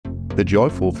The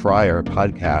Joyful Friar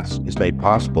podcast is made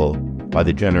possible by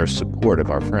the generous support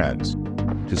of our friends.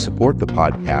 To support the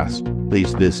podcast,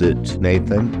 please visit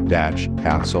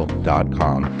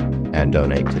nathan-castle.com and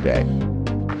donate today.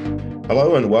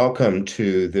 Hello and welcome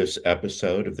to this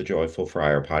episode of the Joyful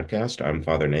Friar podcast. I'm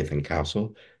Father Nathan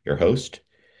Castle, your host,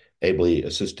 ably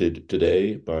assisted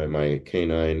today by my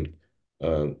canine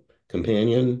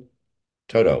companion,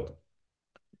 Toto.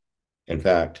 In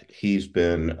fact, he's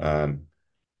been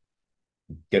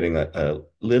getting a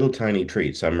little tiny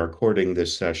treats. I'm recording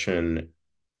this session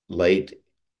late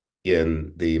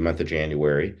in the month of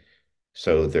January,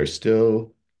 so there's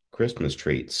still Christmas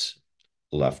treats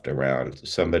left around.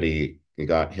 Somebody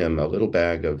got him a little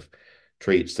bag of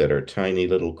treats that are tiny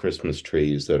little Christmas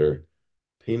trees that are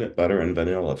peanut butter and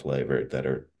vanilla flavored, that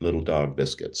are little dog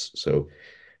biscuits. So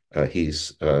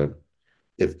he's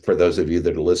if for those of you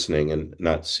that are listening and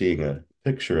not seeing a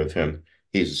picture of him,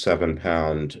 he's a 7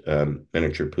 pound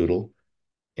miniature poodle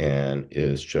and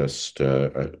is just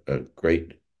a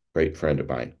great friend of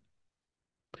mine.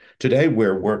 Today,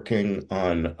 we're working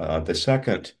on the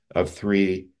second of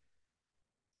three,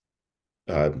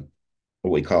 uh,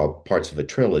 what we call parts of a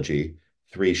trilogy,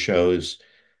 three shows.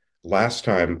 Last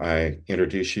time, I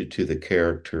introduced you to the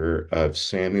character of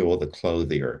Samuel the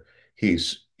Clothier.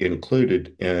 He's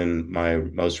included in my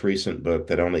most recent book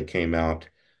that only came out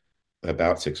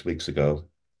about 6 weeks ago.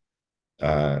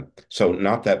 So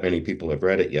not that many people have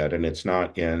read it yet, and it's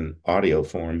not in audio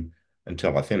form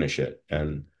until I finish it.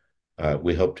 And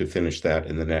we hope to finish that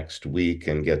in the next week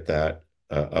and get that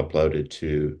uploaded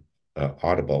to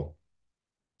Audible.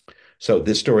 So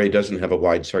this story doesn't have a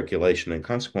wide circulation, and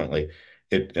consequently,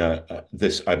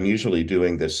 this I'm usually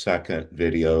doing this second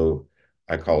video.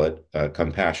 I call it a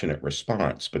compassionate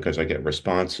response because I get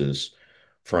responses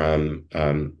from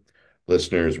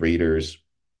listeners, readers,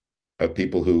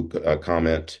 people who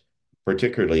comment,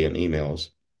 particularly in emails,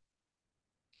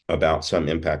 about some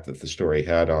impact that the story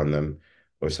had on them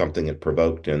or something it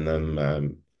provoked in them.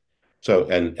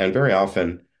 And very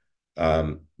often,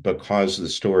 because the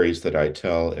stories that I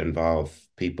tell involve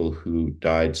people who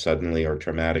died suddenly or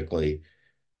traumatically,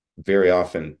 very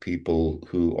often people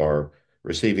who are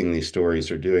receiving these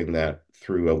stories are doing that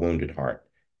through a wounded heart.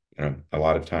 A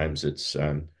lot of times it's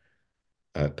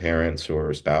parents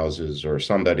or spouses or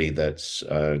somebody that's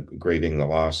grieving the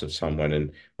loss of someone.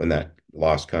 And when that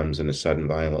loss comes in a sudden,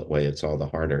 violent way, it's all the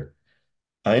harder.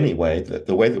 Anyway,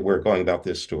 the way that we're going about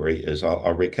this story is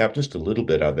I'll recap just a little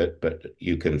bit of it, but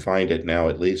you can find it now,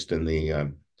 at least in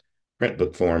the print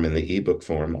book form, in the ebook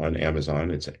form on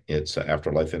Amazon. It's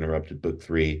Afterlife Interrupted, Book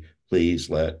 3. Please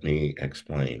let me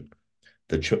explain.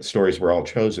 The stories were all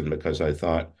chosen because I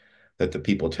thought that the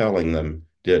people telling them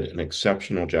did an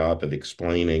exceptional job of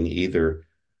explaining either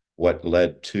what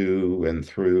led to and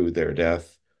through their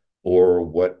death or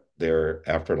what their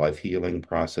afterlife healing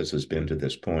process has been to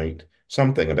this point.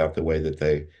 Something about the way that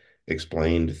they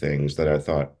explained things that I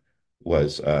thought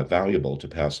was valuable to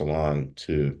pass along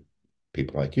to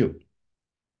people like you.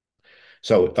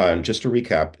 So, just to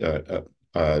recap,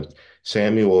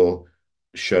 Samuel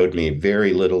showed me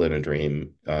very little in a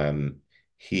dream.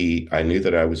 I knew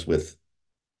that I was with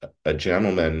a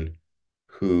gentleman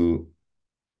who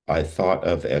I thought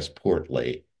of as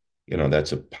portly.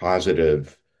 That's a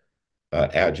positive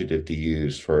adjective to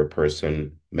use for a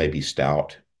person, maybe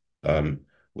stout, um,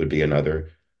 would be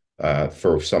another.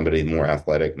 For somebody more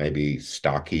athletic, maybe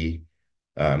stocky.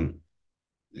 Um,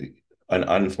 an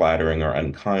unflattering or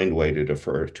unkind way to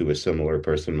defer to a similar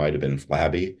person might have been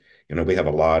flabby. We have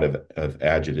a lot of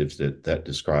adjectives that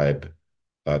describe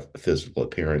physical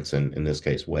appearance and in this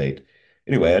case weight.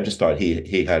 Anyway, I just thought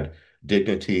he had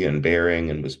dignity and bearing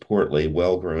and was portly,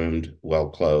 well groomed, well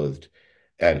clothed,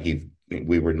 and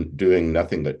we were doing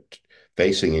nothing but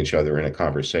facing each other in a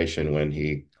conversation when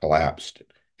he collapsed,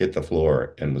 hit the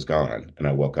floor, and was gone. And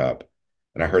I woke up,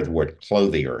 and I heard the word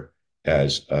clothier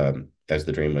as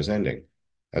the dream was ending.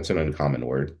 That's an uncommon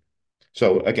word.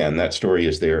 So again, that story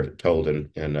is there told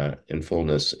in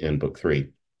fullness in book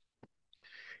 3.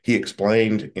 He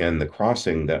explained in the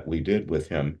crossing that we did with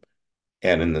him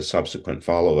and in the subsequent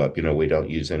follow-up, we don't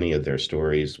use any of their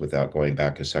stories without going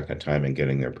back a second time and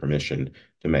getting their permission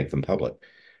to make them public.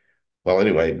 Well,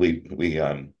 anyway,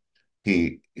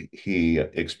 he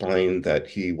explained that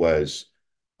he was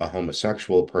a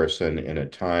homosexual person in a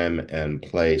time and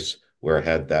place where,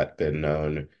 had that been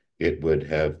known, it would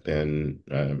have been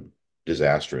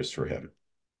disastrous for him.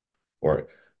 Or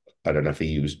I don't know if he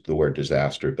used the word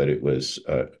disaster, but it was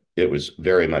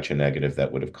very much a negative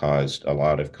that would have caused a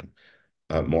lot of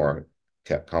more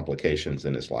complications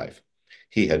in his life.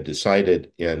 He had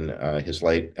decided in his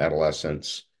late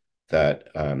adolescence that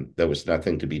there was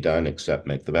nothing to be done except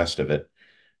make the best of it.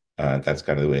 That's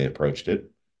kind of the way he approached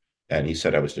it. And he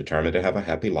said, I was determined to have a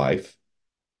happy life.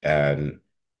 And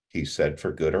he said,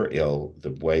 for good or ill,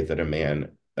 the way that a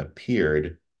man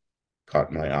appeared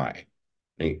caught my eye.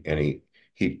 And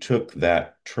he took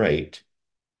that trait,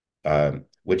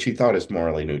 which he thought is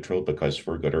morally neutral because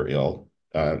for good or ill,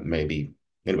 maybe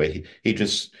anyway,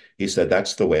 he said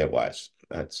that's the way it was.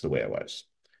 That's the way it was.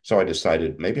 So I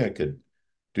decided maybe I could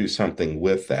do something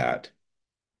with that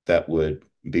would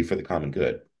be for the common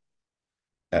good.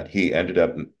 He ended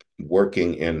up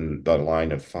working in the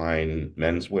line of fine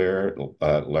menswear,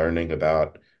 learning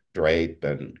about drape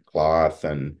and cloth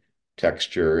and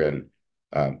texture,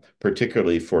 and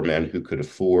particularly for men who could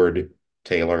afford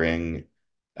tailoring.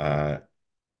 Uh,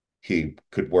 he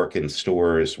could work in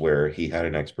stores where he had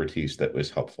an expertise that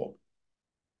was helpful.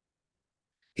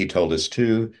 He told us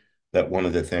too that one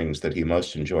of the things that he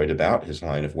most enjoyed about his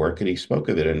line of work, and he spoke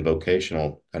of it in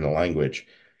vocational kind of language,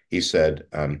 he said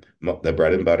the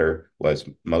bread and butter was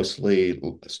mostly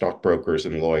stockbrokers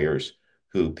and lawyers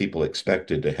who people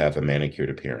expected to have a manicured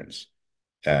appearance.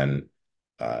 And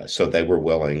so they were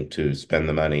willing to spend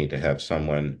the money to have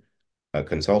someone, a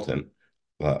consultant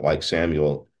like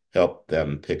Samuel, help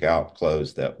them pick out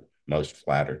clothes that most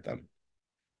flattered them.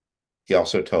 He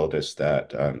also told us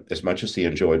that as much as he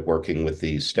enjoyed working with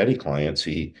these steady clients,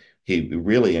 he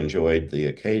really enjoyed the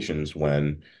occasions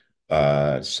when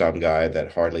some guy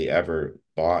that hardly ever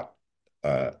bought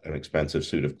an expensive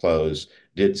suit of clothes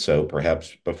did so,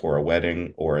 perhaps before a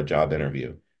wedding or a job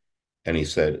interview. And he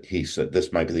said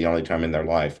this might be the only time in their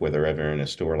life where they're ever in a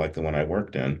store like the one I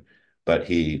worked in. But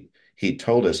he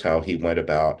told us how he went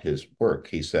about his work.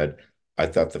 He said, I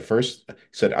thought the first he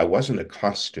said I wasn't a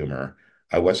costumer.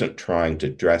 I wasn't trying to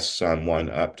dress someone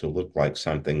up to look like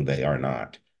something they are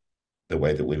not, the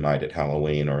way that we might at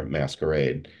Halloween or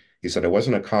masquerade. He said I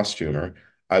wasn't a costumer.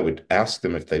 I would ask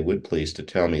them if they would please to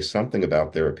tell me something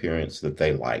about their appearance that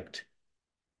they liked.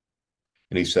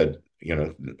 And he said,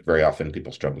 very often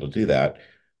people struggle to do that.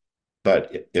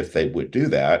 But if they would do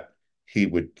that, he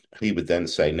would then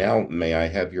say, "Now, may I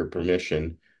have your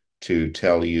permission to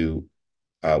tell you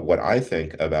what I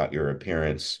think about your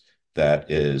appearance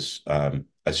that is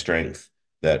a strength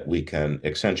that we can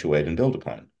accentuate and build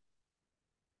upon."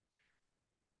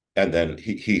 And then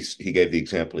he gave the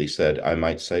example. He said, "I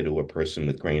might say to a person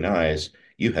with green eyes,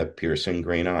 you have piercing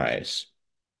green eyes.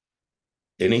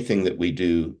 Anything that we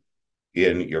do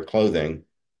in your clothing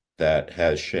that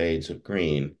has shades of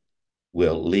green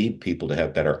will lead people to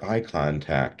have better eye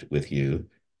contact with you,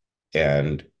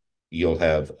 and you'll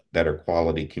have better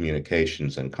quality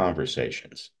communications and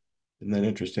conversations." Isn't that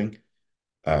interesting?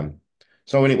 Um,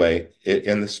 so anyway,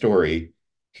 in the story,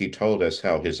 he told us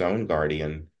how his own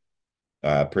guardian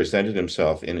presented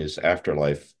himself in his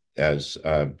afterlife as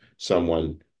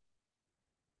someone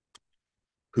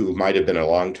who might have been a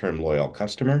long-term loyal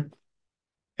customer,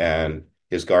 and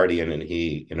his guardian and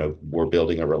he, were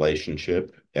building a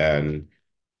relationship, and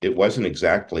it wasn't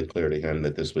exactly clear to him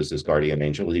that this was his guardian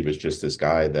angel. He was just this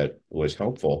guy that was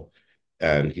helpful.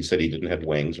 And he said he didn't have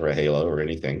wings or a halo or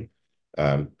anything.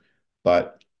 Um,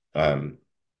 but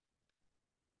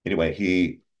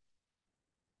anyway,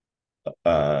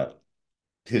 uh,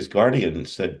 his guardian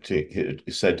said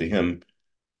to him,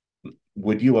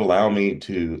 "Would you allow me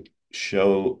to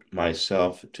show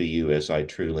myself to you as I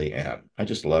truly am?" I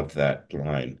just loved that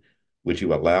line. "Would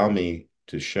you allow me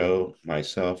to show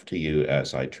myself to you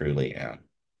as I truly am?"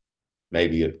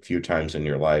 Maybe a few times in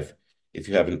your life, if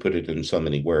you haven't put it in so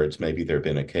many words, maybe there have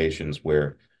been occasions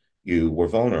where you were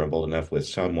vulnerable enough with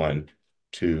someone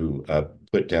to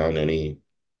put down any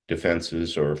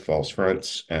defenses or false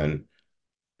fronts and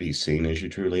be seen as you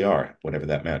truly are, whatever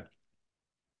that meant.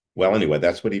 Well, anyway,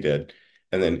 that's what he did.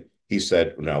 And then he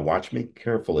said, "Now watch me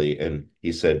carefully." And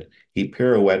he said he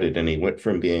pirouetted and he went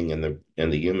from being in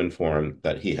the human form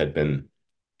that he had been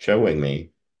showing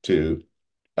me to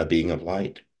a being of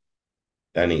light.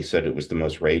 And he said it was the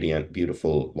most radiant,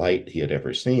 beautiful light he had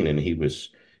ever seen. And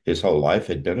his whole life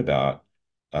had been about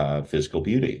physical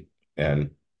beauty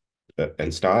and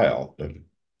style, and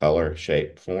color,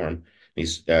 shape, form.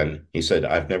 And he said,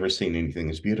 "I've never seen anything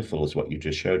as beautiful as what you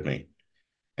just showed me."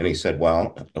 And he said,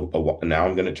 "Well, now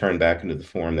I'm going to turn back into the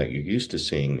form that you're used to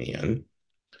seeing me in,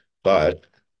 but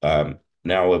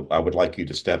now I would like you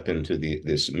to step into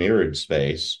this mirrored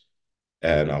space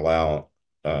and allow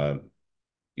uh,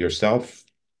 yourself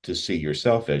to see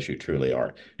yourself as you truly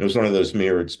are." It was one of those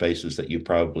mirrored spaces that you've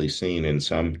probably seen in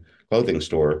some clothing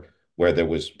store where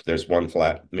there's one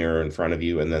flat mirror in front of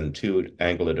you and then two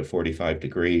angled at a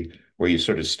 45-degree, where you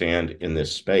sort of stand in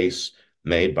this space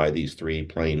made by these three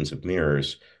planes of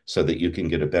mirrors, so that you can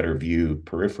get a better view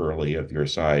peripherally of your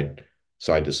side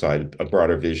to side, a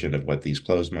broader vision of what these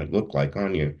clothes might look like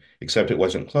on you. Except it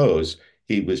wasn't clothes.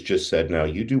 He was just said, "No,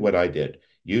 you do what I did.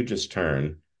 You just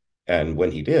turn." And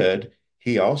when he did,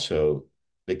 he also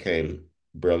became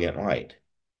brilliant light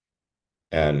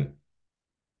and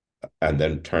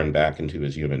then turned back into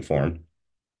his human form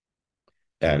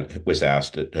and was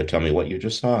asked to tell me what you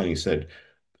just saw. And he said,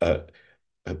 uh,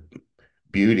 uh,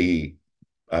 beauty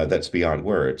that's beyond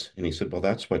words. And he said, well,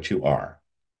 that's what you are.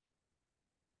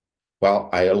 Well,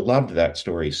 I loved that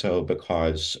story so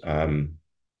because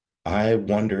I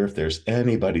wonder if there's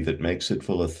anybody that makes it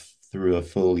through a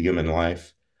full human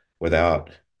life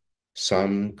without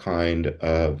some kind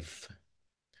of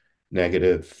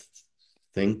negative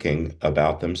thinking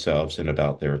about themselves and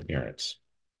about their appearance.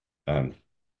 Um,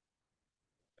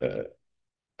 uh,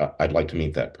 I'd like to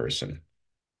meet that person.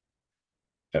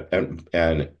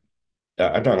 And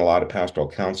I've done a lot of pastoral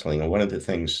counseling, and one of the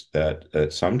things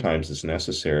that sometimes is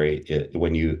necessary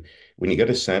when you get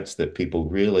a sense that people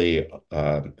really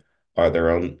are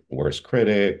their own worst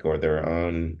critic or their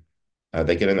own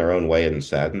they get in their own way and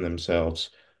sadden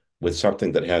themselves with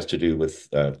something that has to do with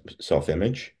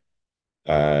self-image,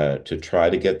 to try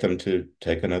to get them to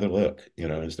take another look.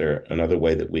 Is there another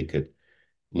way that we could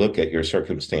look at your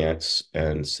circumstance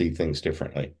and see things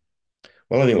differently?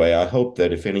 Well, anyway, I hope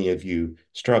that if any of you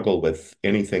struggle with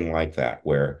anything like that,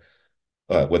 where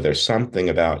there's something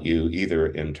about you, either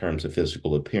in terms of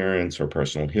physical appearance or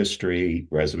personal history,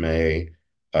 resume,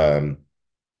 um,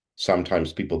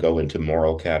 sometimes people go into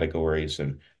moral categories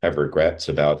and have regrets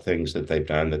about things that they've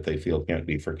done that they feel can't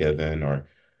be forgiven, or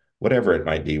whatever it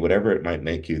might be, whatever it might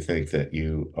make you think that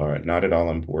you are not at all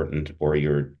important or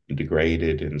you're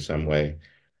degraded in some way.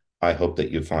 I hope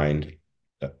that you find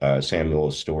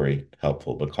Samuel's story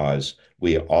helpful, because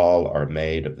we all are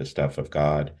made of the stuff of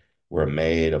God. We're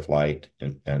made of light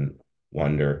and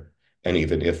wonder. And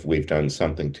even if we've done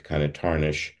something to kind of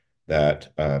tarnish that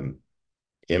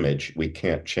image, we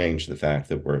can't change the fact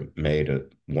that we're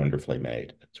wonderfully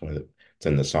made. It's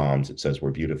in the Psalms. It says we're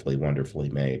beautifully, wonderfully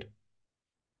made.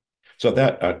 So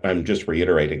that I'm just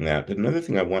reiterating that. But another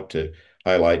thing I want to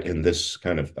highlight in this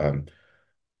kind of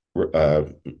uh,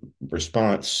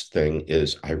 response thing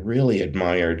is I really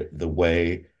admired the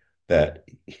way that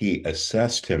he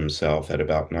assessed himself at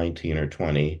about 19 or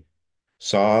 20,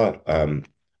 saw an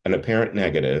apparent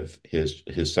negative, his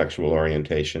sexual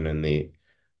orientation and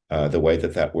the way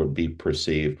that that would be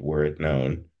perceived were it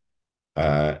known.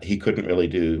 He couldn't really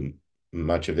do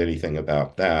much of anything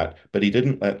about that, but he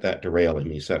didn't let that derail him.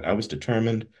 He said, I was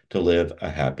determined to live a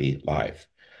happy life.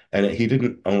 And he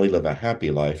didn't only live a happy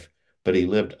life, but he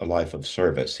lived a life of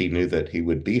service. He knew that he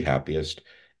would be happiest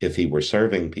if he were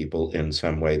serving people in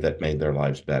some way that made their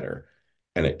lives better.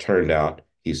 And it turned out,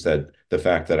 he said, the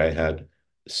fact that I had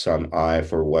some eye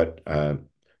for what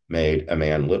made a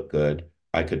man look good,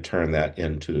 I could turn that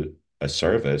into a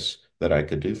service that I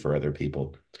could do for other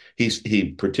people.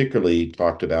 He particularly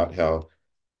talked about how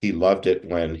he loved it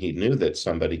when he knew that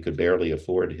somebody could barely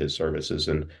afford his services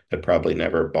and had probably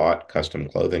never bought custom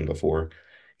clothing before.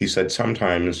 He said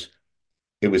sometimes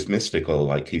it was mystical.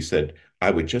 Like he said,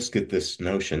 I would just get this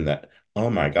notion that,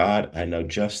 oh my God, I know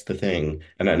just the thing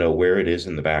and I know where it is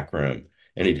in the back room.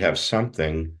 And he'd have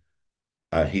something,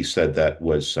 he said,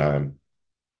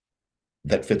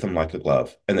 that fit them like a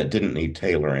glove and that didn't need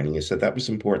tailoring. He said that was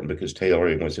important because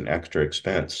tailoring was an extra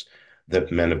expense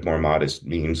that men of more modest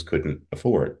means couldn't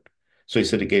afford. So he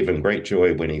said it gave him great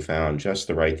joy when he found just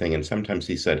the right thing. And sometimes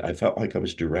he said, I felt like I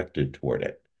was directed toward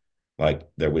it. Like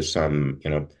there was some,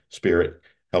 spirit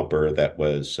helper that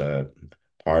was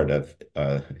part of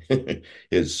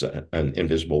his an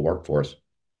invisible workforce.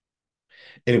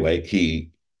 Anyway,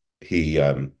 he he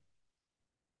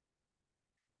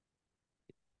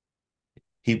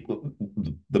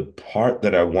the part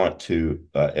that I want to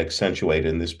accentuate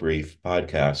in this brief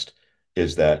podcast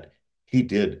is that he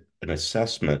did an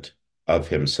assessment of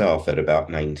himself at about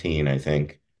 19, I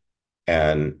think,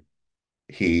 and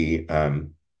he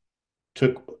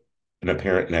took an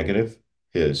apparent negative,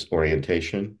 his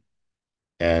orientation,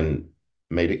 and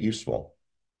made it useful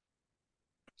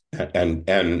and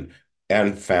and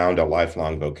and found a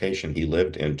lifelong vocation. He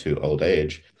lived into old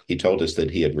age. He told us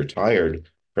that he had retired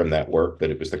from that work, but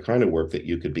it was the kind of work that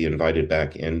you could be invited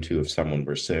back into if someone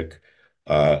were sick,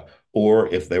 uh, or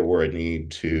if there were a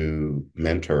need to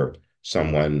mentor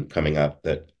someone coming up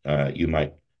that you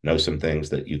might know some things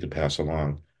that you could pass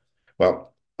along.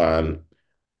 Well,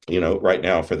 right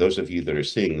now, for those of you that are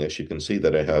seeing this, you can see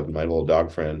that I have my little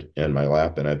dog friend in my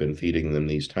lap, and I've been feeding them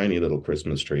these tiny little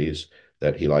Christmas trees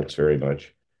that he likes very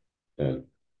much and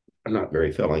not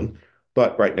very filling.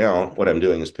 But right now, what I'm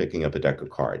doing is picking up a deck of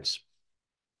cards.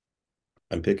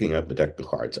 I'm picking up a deck of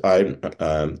cards.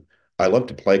 I love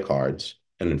to play cards,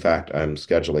 and in fact, I'm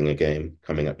scheduling a game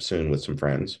coming up soon with some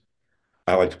friends.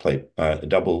 I like to play a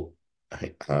double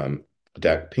um,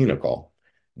 deck Pinochle.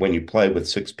 When you play with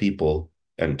six people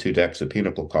and two decks of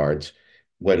Pinochle cards,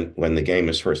 when the game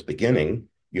is first beginning,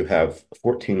 you have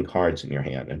 14 cards in your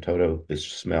hand, and Toto is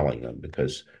smelling them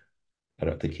because I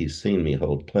don't think he's seen me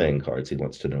hold playing cards. He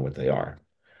wants to know what they are.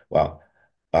 Well,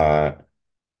 uh,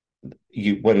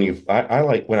 you when you I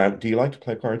like when I do you like to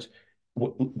play cards?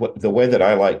 What the way that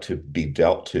I like to be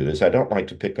dealt to is I don't like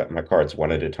to pick up my cards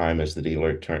one at a time as the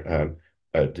dealer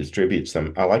distributes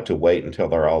them. I like to wait until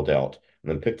they're all dealt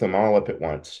and then pick them all up at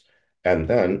once. And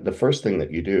then the first thing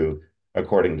that you do,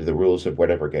 according to the rules of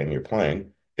whatever game you're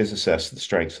playing, is assess the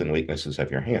strengths and weaknesses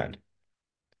of your hand.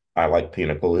 I like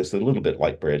Pinochle. It's a little bit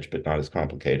like bridge, but not as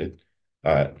complicated.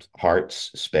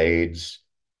 Hearts, spades,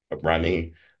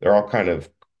 rummy. They're all kind of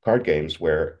card games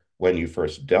where when you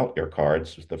first dealt your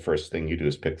cards, the first thing you do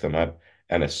is pick them up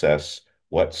and assess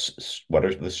what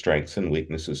are the strengths and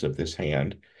weaknesses of this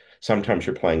hand. Sometimes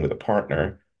you're playing with a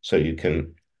partner, so you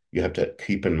have to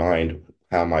keep in mind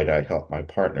how might I help my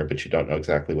partner, but you don't know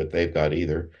exactly what they've got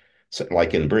either. So,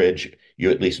 like in bridge,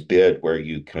 you at least bid where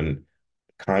you can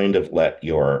kind of let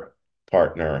your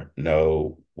partner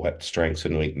know what strengths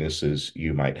and weaknesses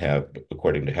you might have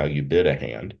according to how you bid a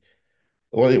hand.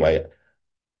 Well, anyway,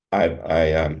 I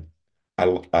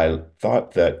I I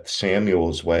thought that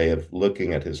Samuel's way of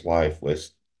looking at his life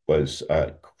was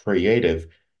creative,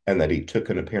 and that he took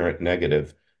an apparent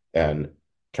negative and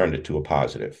turned it to a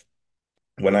positive.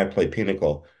 When I play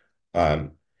Pinnacle,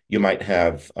 um, you might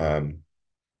have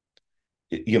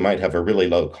you might have a really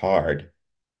low card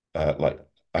like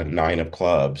a nine of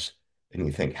clubs, and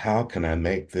you think, how can I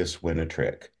make this win a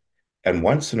trick? And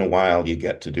once in a while, you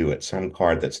get to do it. Some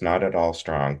card that's not at all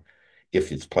strong,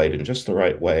 if it's played in just the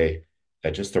right way,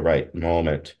 at just the right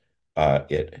moment,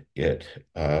 it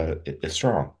is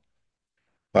strong.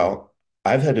 Well,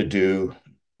 I've had to do.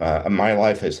 My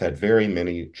life has had very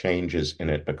many changes in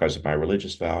it because of my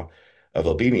religious vow of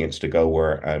obedience to go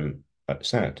where I'm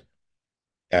sent.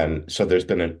 And so there's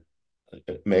been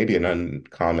maybe an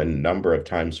uncommon number of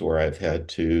times where I've had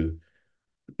to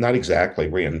not exactly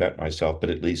reinvent myself, but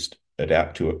at least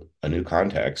adapt to a new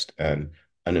context and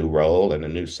a new role and a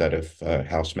new set of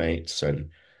housemates and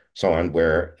so on,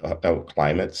 where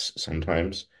climates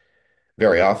sometimes,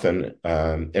 very often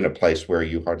in a place where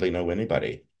you hardly know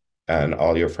anybody and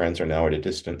all your friends are now at a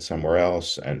distance somewhere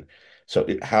else. And so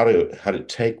how to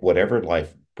take whatever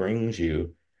life brings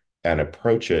you and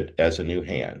approach it as a new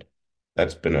hand.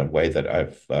 That's been a way that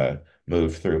I've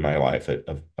moved through my life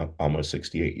of almost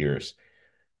 68 years.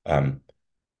 Um,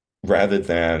 Rather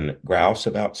than grouse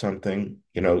about something,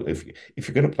 if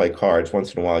you're going to play cards,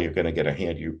 once in a while you're going to get a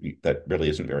hand that really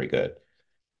isn't very good.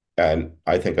 And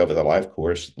I think over the life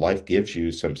course, life gives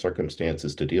you some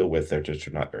circumstances to deal with that just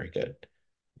are not very good.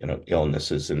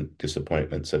 Illnesses and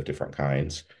disappointments of different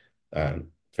kinds,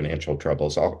 financial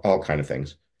troubles, all kind of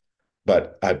things.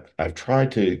 But I've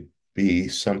tried to be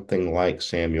something like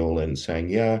Samuel in saying,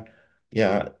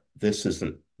 yeah, this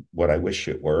isn't what I wish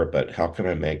it were, but how can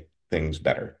I make things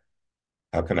better?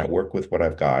 How can I work with what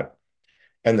I've got?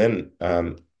 And then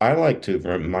I like to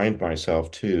remind myself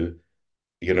too,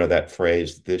 that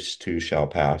phrase, this too shall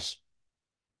pass.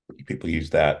 People use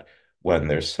that when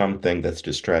there's something that's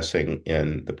distressing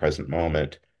in the present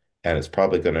moment, and it's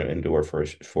probably going to endure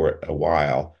for a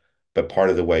while. But part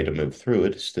of the way to move through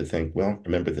it is to think, well,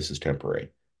 remember, this is temporary.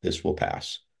 This will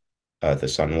pass. The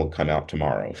sun will come out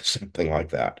tomorrow, something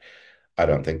like that. I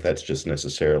don't think that's just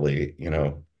necessarily,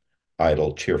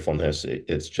 idle cheerfulness.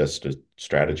 It's just a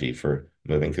strategy for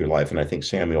moving through life. And I think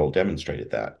Samuel demonstrated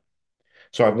that.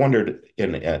 So I wondered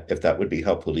if that would be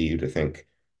helpful to you to think,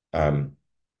 um,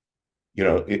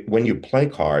 when you play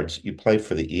cards, you play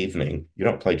for the evening. You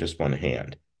don't play just one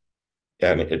hand.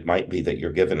 And it might be that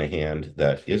you're given a hand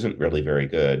that isn't really very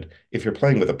good. If you're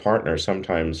playing with a partner,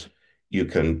 sometimes you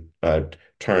can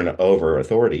turn over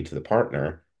authority to the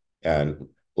partner and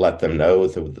let them know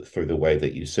through the way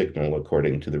that you signal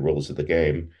according to the rules of the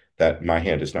game that my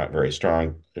hand is not very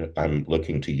strong. I'm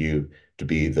looking to you to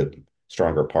be the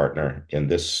stronger partner in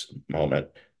this moment.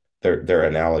 There are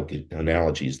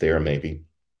analogies there maybe,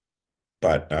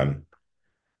 but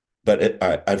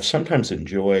I've sometimes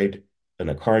enjoyed in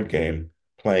a card game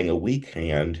playing a weak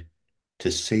hand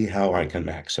to see how I can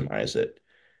maximize it.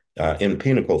 In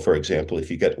Pinnacle, for example, if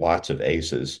you get lots of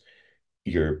aces,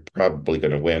 you're probably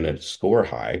going to win and score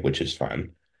high, which is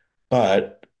fun,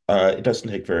 but it doesn't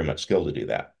take very much skill to do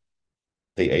that.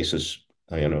 The aces,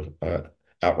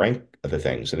 outrank other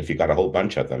things. And if you got a whole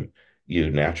bunch of them, you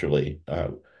naturally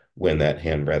win that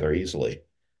hand rather easily.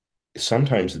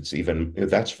 Sometimes it's even,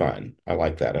 that's fun. I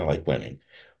like that. I like winning.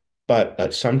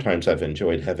 But sometimes I've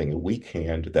enjoyed having a weak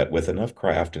hand that, with enough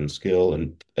craft and skill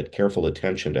and a careful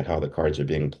attention to how the cards are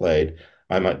being played,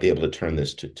 I might be able to turn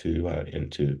this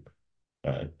into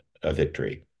uh, a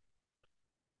victory.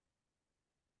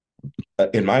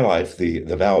 In my life, the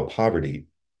vow of poverty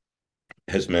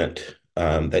has meant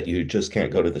that you just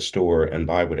can't go to the store and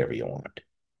buy whatever you want.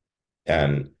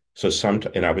 And I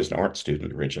was an art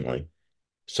student originally.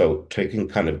 So taking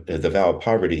kind of the vow of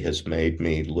poverty has made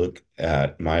me look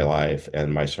at my life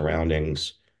and my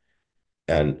surroundings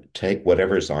and take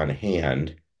whatever's on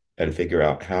hand and figure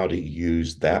out how to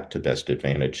use that to best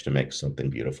advantage to make something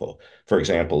beautiful. For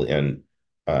example, in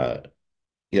uh,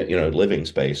 living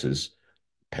spaces,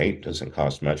 paint doesn't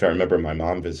cost much. I remember my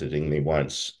mom visiting me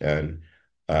once, and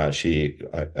I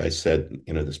said,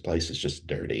 this place is just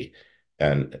dirty,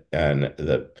 and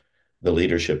the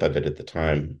leadership of it at the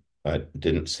time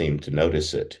didn't seem to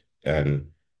notice it, and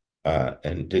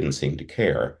didn't seem to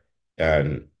care,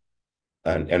 and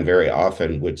and very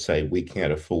often would say, we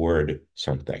can't afford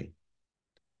something.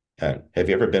 Have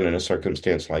you ever been in a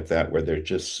circumstance like that where there's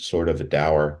just sort of a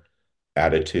dour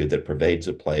attitude that pervades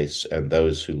a place, and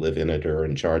those who live in it or are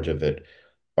in charge of it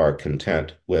are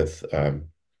content with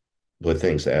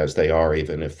things as they are,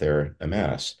 even if they're a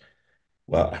mess?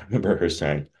 Well, I remember her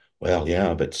saying, "Well,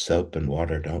 yeah, but soap and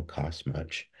water don't cost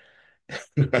much."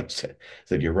 I said,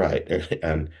 "You're right."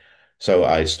 And so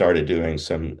I started doing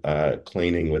some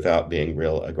cleaning without being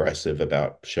real aggressive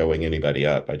about showing anybody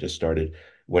up. I just started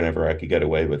whenever I could get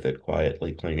away with it,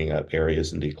 quietly cleaning up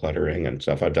areas and decluttering and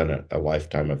stuff. I've done a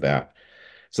lifetime of that.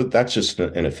 So that's just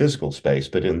in a physical space,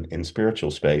 but in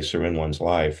spiritual space or in one's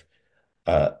life,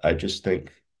 I just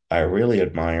think I really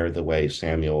admire the way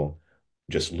Samuel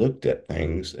just looked at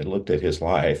things and looked at his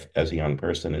life as a young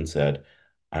person and said,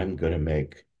 I'm going to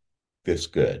make this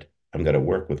good. I'm going to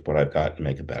work with what I've got and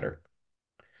make it better.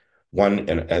 And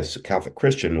as a Catholic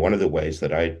Christian, one of the ways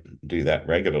that I do that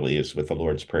regularly is with the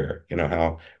Lord's Prayer. You know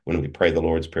how when we pray the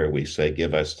Lord's Prayer, we say,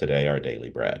 Give us today our daily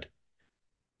bread.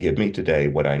 Give me today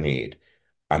what I need.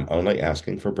 I'm only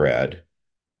asking for bread.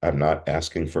 I'm not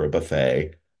asking for a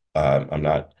buffet. I'm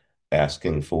not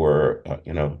asking for,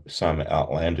 some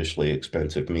outlandishly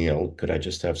expensive meal. Could I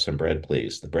just have some bread,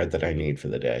 please? The bread that I need for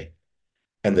the day.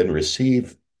 And then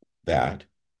receive that,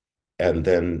 and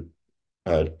then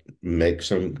uh, make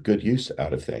some good use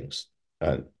out of things.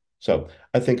 Uh, so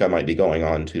I think I might be going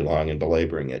on too long and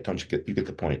belaboring it. Don't you get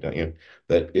the point, don't you?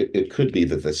 That it could be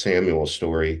that the Samuel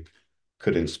story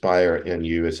could inspire in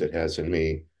you, as it has in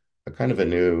me, a kind of a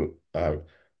new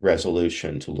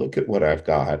resolution to look at what I've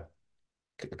got.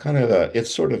 Kind of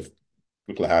it's sort of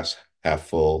glass half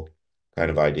full kind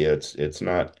of idea. It's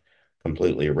not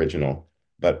completely original,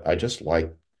 but I just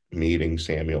like meeting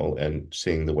Samuel and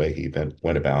seeing the way he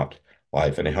went about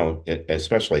life, and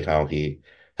especially how he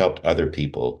helped other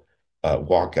people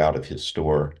walk out of his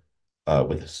store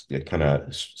with a kind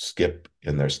of skip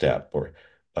in their step, or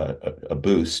a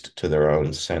boost to their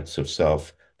own sense of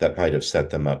self that might have set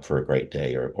them up for a great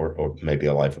day, or maybe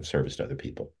a life of service to other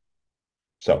people.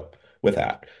 So with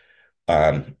that,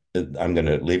 I'm going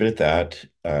to leave it at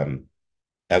that.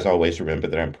 As always, remember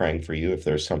that I'm praying for you. If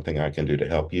there's something I can do to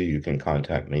help you, you can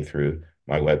contact me through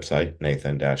my website,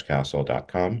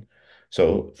 nathan-castle.com.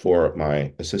 So for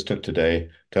my assistant today,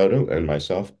 Toto, and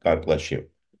myself, God bless you.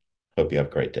 Hope you have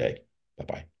a great day.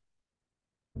 Bye-bye.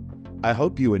 I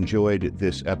hope you enjoyed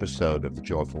this episode of The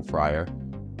Joyful Friar.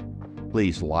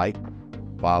 Please like,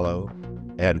 follow,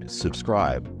 and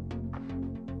subscribe.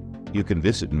 You can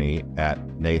visit me at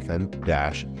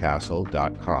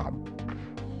nathan-castle.com.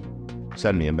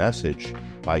 Send me a message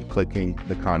by clicking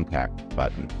the contact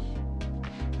button.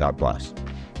 God bless.